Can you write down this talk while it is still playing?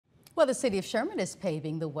Well, the city of Sherman is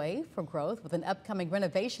paving the way for growth with an upcoming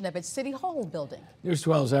renovation of its City Hall building. News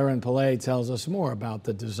 12's Aaron Pillay tells us more about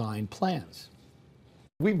the design plans.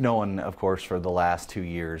 We've known, of course, for the last 2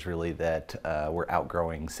 years, really, that we're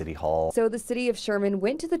outgrowing City Hall. So the city of Sherman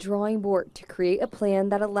went to the drawing board to create a plan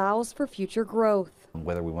that allows for future growth.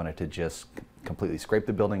 Whether we wanted to just completely scrape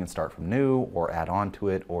the building and start from new, or add on to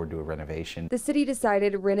it, or do a renovation. The city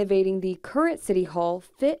decided renovating the current City Hall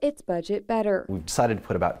fit its budget better. We've decided to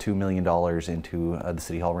put about $2 million into the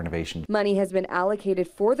City Hall renovation. Money has been allocated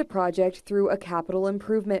for the project through a capital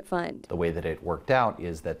improvement fund. The way that it worked out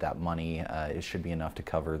is that money it should be enough to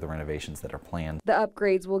cover the renovations that are planned. The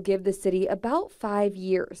upgrades will give the city about 5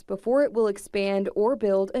 years before it will expand or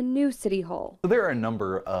build a new City Hall. So there are a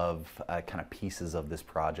number of kind of pieces of this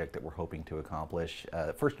project that we're hoping to accomplish.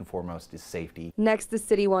 First and foremost is safety. Next, the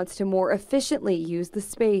city wants to more efficiently use the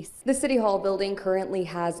space. The City Hall building currently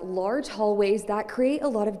has large hallways that create a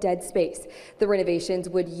lot of dead space. The renovations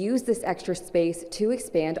would use this extra space to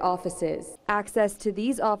expand offices. Access to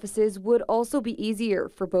these offices would also be easier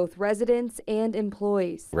for both residents and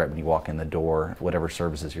employees. Right when you walk in the door, whatever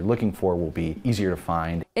services you're looking for will be easier to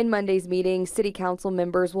find. In Monday's meeting, City Council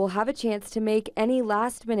members will have a chance to make any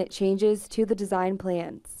last-minute changes to the design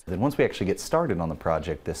plans. Then once we actually get started on the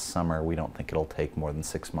project this summer, we don't think it'll take more than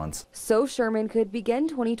 6 months. So Sherman could begin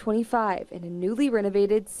 2025 in a newly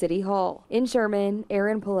renovated City Hall. In Sherman,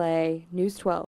 Aaron Pillay, News 12.